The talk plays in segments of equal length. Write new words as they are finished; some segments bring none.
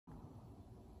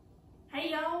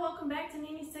Hey y'all, welcome back to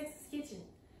Nini's Texas Kitchen.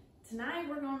 Tonight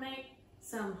we're gonna make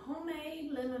some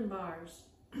homemade lemon bars.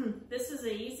 This is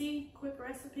an easy, quick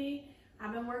recipe.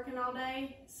 I've been working all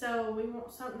day, so we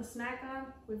want something to snack on.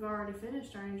 We've already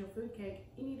finished our angel food cake.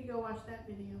 You need to go watch that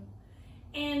video.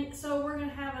 And so we're gonna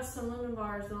have us some lemon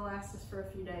bars that'll last us for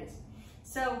a few days.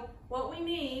 So what we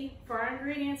need for our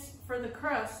ingredients for the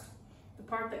crust, the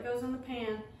part that goes in the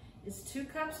pan, is 2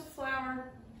 cups of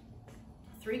flour,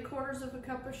 3/4 of a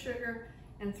cup of sugar,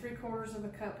 and 3/4 of a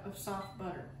cup of soft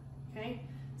butter. Okay,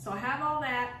 so I have all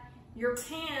that. Your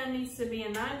pan needs to be a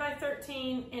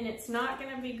 9x13 and it's not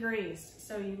going to be greased,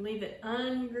 so you leave it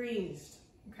ungreased.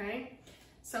 Okay,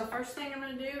 so first thing I'm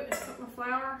going to do is put my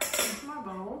flour into my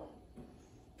bowl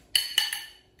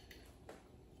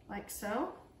like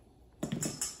so.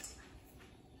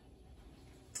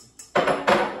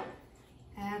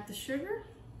 Add the sugar.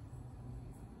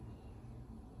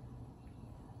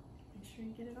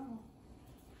 And get it all.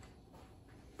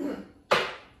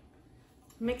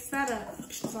 Mix that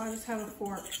up. So I just have a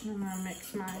fork and I'm gonna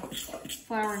mix my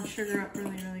flour and sugar up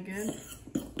really, really good.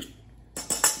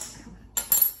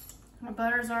 My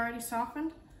butter's already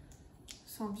softened,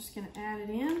 so I'm just gonna add it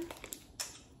in.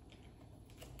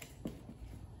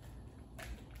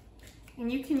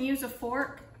 And you can use a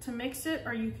fork to mix it,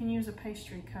 or you can use a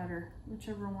pastry cutter,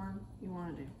 whichever one you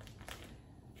want to do.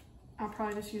 I'll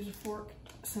probably just use a fork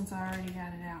since I already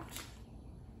got it out.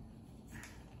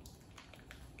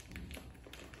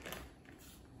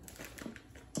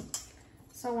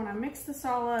 So when I mix this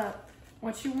all up,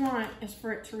 what you want is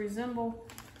for it to resemble,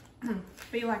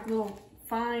 be like little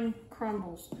fine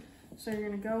crumbles. So you're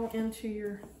gonna go into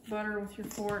your butter with your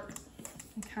fork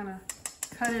and kind of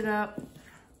cut it up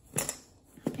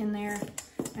in there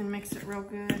and mix it real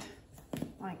good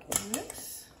like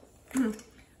this.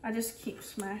 I just keep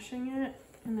smashing it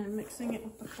and then mixing it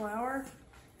with the flour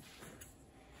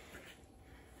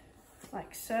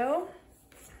like so.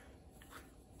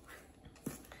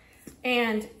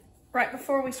 And right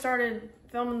before we started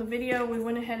filming the video, we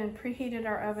went ahead and preheated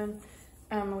our oven.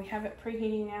 We have it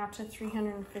preheating now to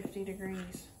 350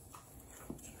 degrees.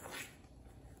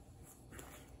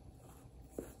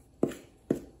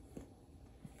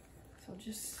 So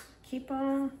just keep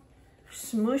on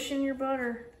smushing your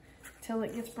butter till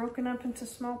it gets broken up into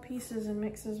small pieces and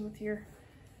mixes with your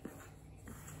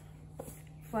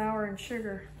flour and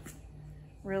sugar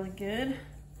really good.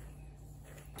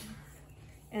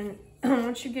 And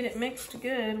once you get it mixed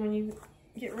good, when you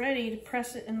get ready to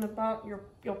press it in the bottom,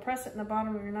 you'll press it in the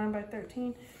bottom of your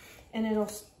 9x13, and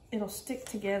it'll stick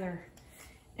together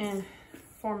and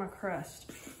form a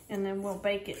crust. And then we'll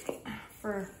bake it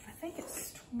for, I think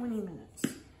it's 20 minutes.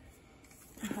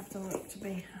 I'll have to look to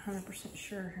be 100%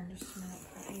 sure here in just a minute.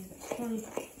 I think it's 20.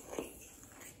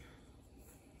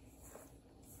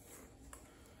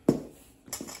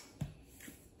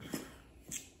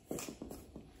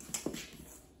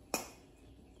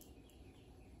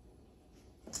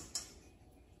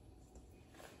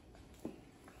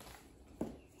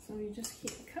 So you just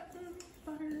keep cutting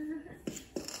butter.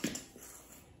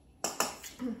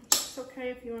 It's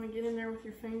okay if you want to get in there with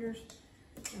your fingers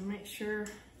and make sure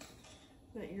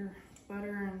that your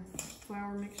butter and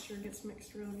flour mixture gets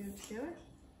mixed really good together.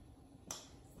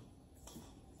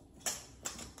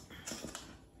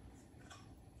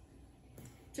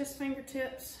 Just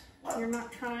fingertips. You're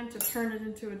not trying to turn it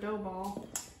into a dough ball.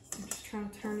 You're just trying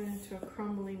to turn it into a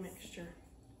crumbly mixture.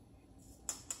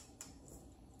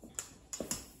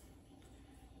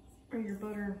 Or your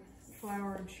butter,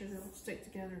 flour, and sugar will stick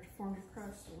together to form your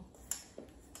crust. So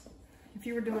if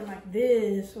you were doing like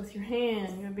this with your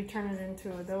hand, you'd be turning it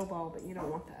into a dough ball, but you don't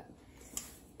want that.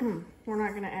 We're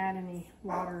not going to add any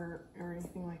water or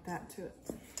anything like that to it.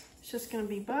 It's just going to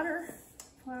be butter,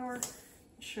 flour, and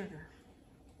sugar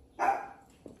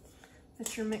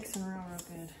that you're mixing real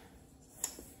good.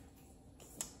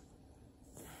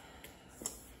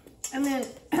 And then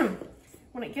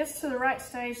when it gets to the right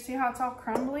stage, see how it's all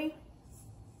crumbly?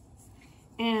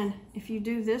 And if you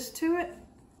do this to it,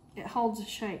 it holds a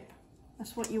shape.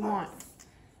 That's what you want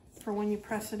for when you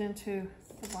press it into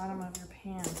the bottom of your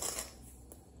pan.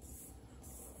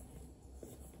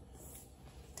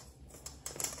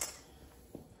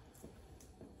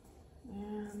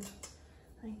 And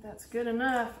I think that's good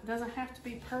enough. It doesn't have to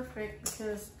be perfect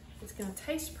because it's going to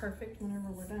taste perfect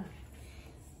whenever we're done.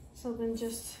 So then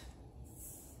just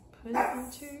put it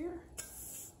into your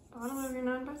bottom of your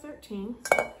 9x13.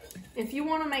 If you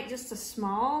want to make just a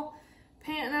small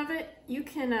pan of it, you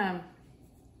can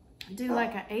do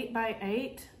like a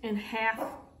 8x8 and half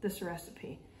this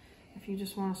recipe. If you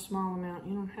just want a small amount,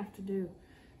 you don't have to do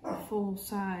the full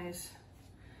size.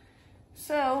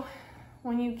 So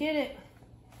when you get it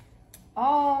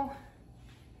all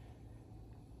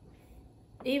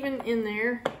even in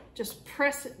there, just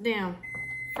press it down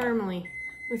firmly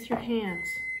with your hands,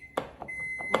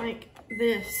 like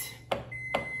this.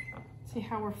 See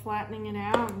how we're flattening it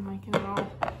out and making it all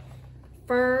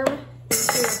firm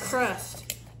into a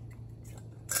crust.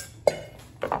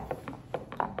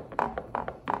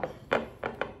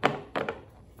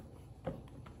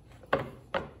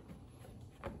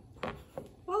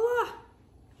 Voila!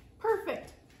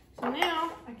 Perfect. So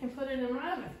now I can put it in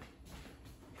my oven.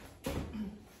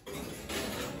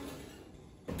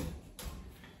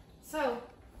 So,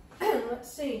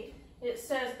 let's see. It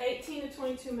says 18 to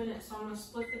 22 minutes, so I'm going to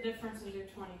split the difference and do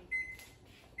 20.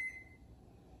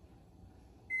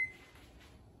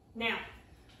 Now,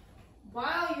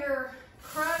 while your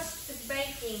crust is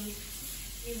baking,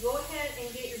 you go ahead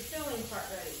and get your filling part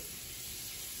ready.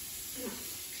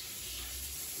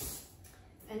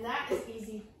 And that is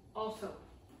easy also.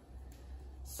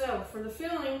 So, for the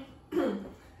filling, I'm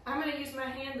going to use my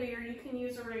hand beater. You can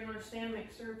use a regular stand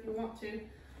mixer if you want to.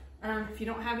 If you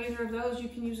don't have either of those, you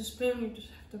can use a spoon. You just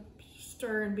have to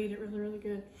stir and beat it really, really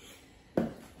good.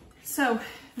 So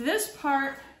this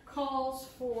part calls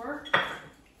for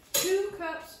 2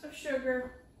 cups of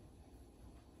sugar,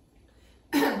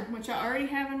 which I already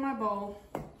have in my bowl.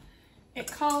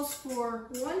 It calls for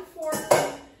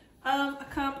 1/4 of a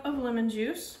cup of lemon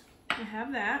juice. I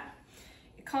have that.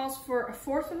 It calls for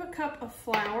 1/4 of a cup of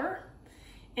flour.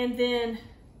 And then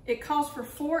it calls for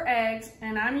 4 eggs,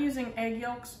 and I'm using egg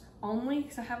yolks only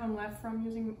because I have them left from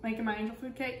making my angel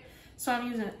food cake. So I'm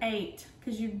using 8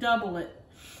 because you double it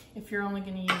if you're only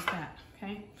going to use that,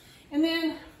 okay? And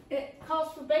then it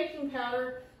calls for baking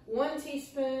powder, 1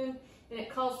 teaspoon, and it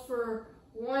calls for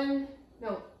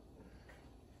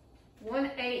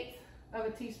 1/8 of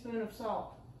a teaspoon of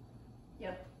salt.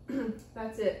 Yep,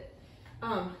 that's it.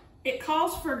 It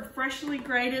calls for freshly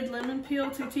grated lemon peel,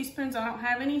 2 teaspoons. I don't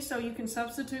have any, so you can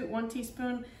substitute 1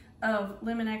 teaspoon of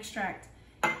lemon extract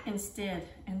instead,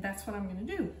 and that's what I'm going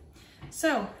to do.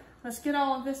 So let's get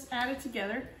all of this added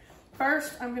together.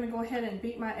 First, I'm going to go ahead and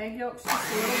beat my egg yolks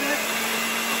just a little bit.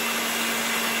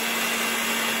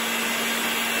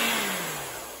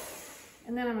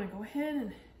 And then I'm going to go ahead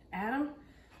and add them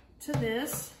to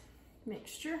this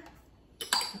mixture.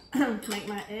 Make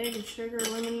my egg and sugar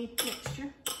lemony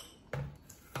mixture.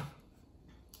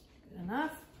 Good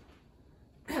enough.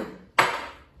 Go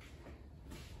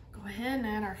ahead and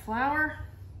add our flour.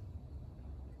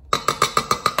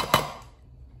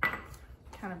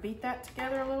 Kind of beat that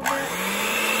together a little bit.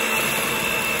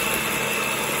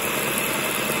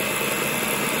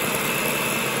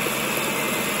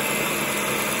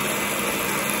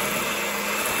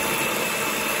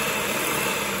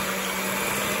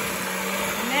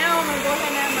 Now I'm going to go ahead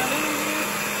and add my lemon juice.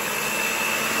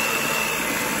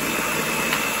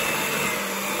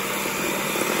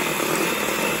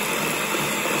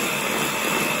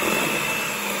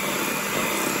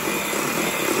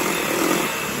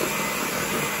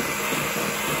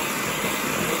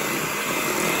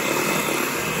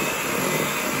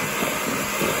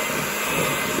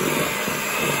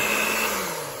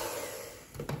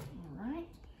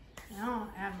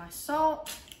 Salt,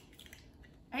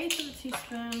 1/8 of a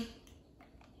teaspoon.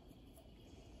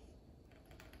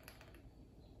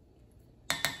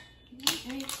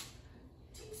 1/8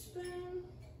 teaspoon.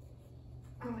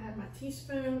 I'm gonna have my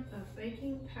teaspoon of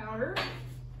baking powder.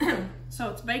 So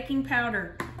it's baking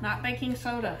powder, not baking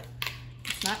soda.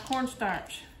 It's not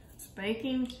cornstarch. It's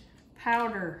baking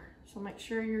powder. So make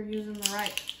sure you're using the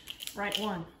right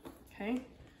one. Okay.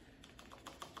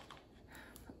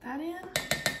 Put that in.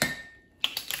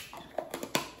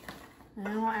 And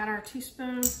then we'll add our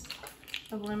teaspoon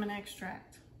of lemon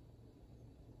extract.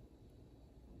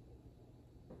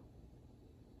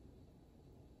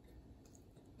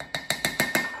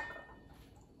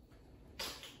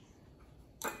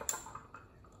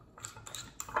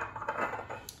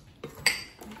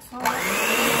 Mix all that.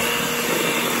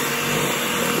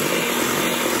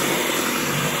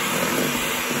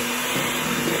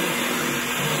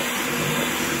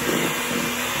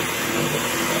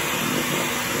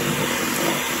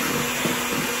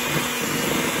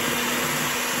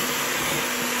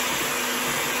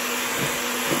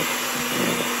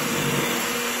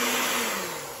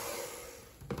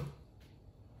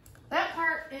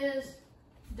 Is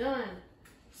done.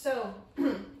 So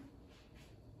then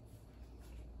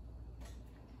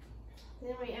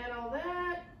we add all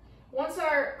that. Once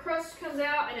our crust comes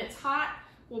out and it's hot,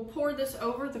 we'll pour this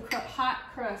over the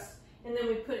hot crust, and then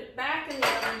we put it back in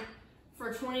the oven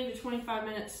for 20 to 25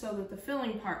 minutes so that the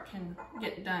filling part can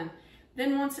get done.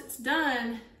 Then once it's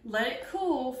done, let it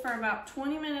cool for about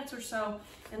 20 minutes or so,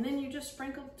 and then you just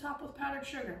sprinkle the top with powdered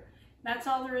sugar. That's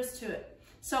all there is to it.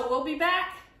 So we'll be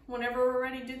back whenever we're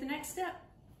ready to do the next step.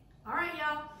 All right,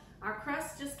 y'all, our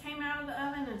crust just came out of the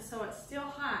oven, and so it's still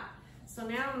hot. So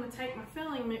now I'm gonna take my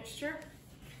filling mixture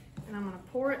and I'm gonna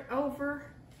pour it over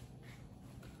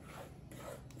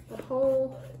the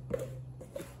whole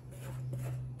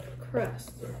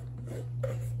crust,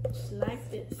 just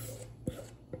like this.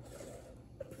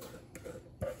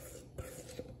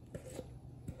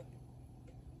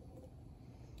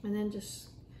 And then just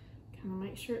kind of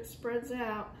make sure it spreads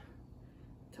out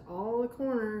to all the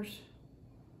corners,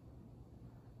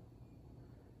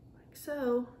 like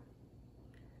so.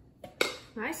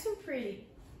 Nice and pretty.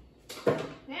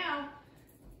 Now,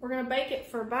 we're gonna bake it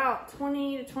for about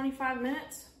 20 to 25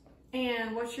 minutes.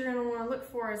 And what you're gonna wanna look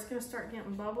for is it's gonna start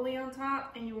getting bubbly on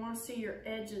top, and you wanna see your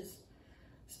edges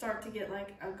start to get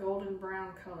like a golden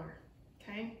brown color,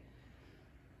 okay?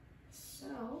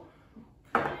 So,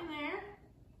 put it in there.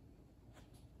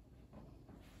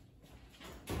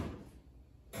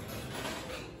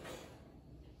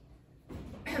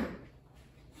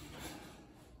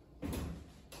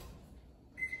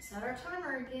 Set our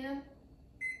timer again.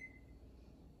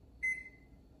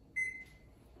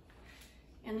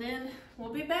 And then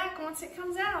we'll be back once it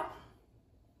comes out.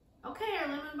 Okay, our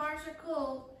lemon bars are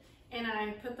cool. And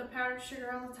I put the powdered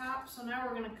sugar on the top, so now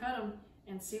we're gonna cut them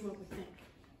and see what we think.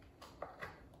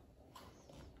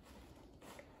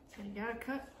 So you gotta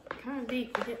cut kind of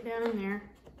deep to get down in there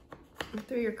and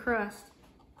through your crust.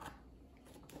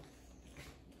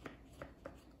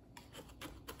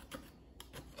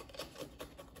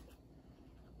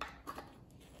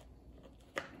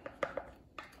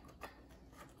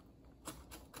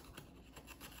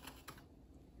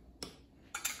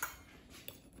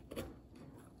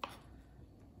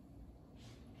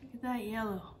 That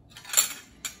yellow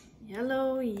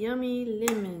yummy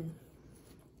lemon.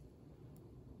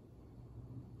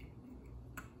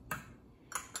 All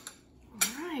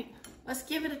right, let's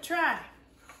give it a try.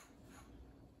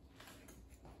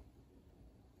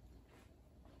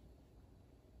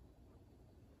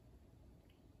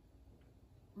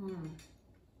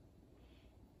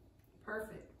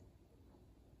 Perfect.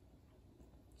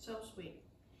 So sweet.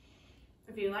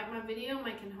 If you like my video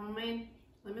making homemade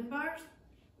lemon bars,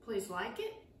 please like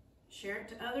it, share it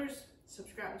to others,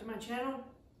 subscribe to my channel,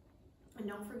 and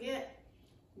don't forget,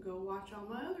 go watch all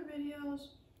my other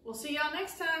videos. We'll see y'all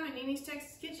next time in Nene's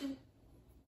Texas Kitchen.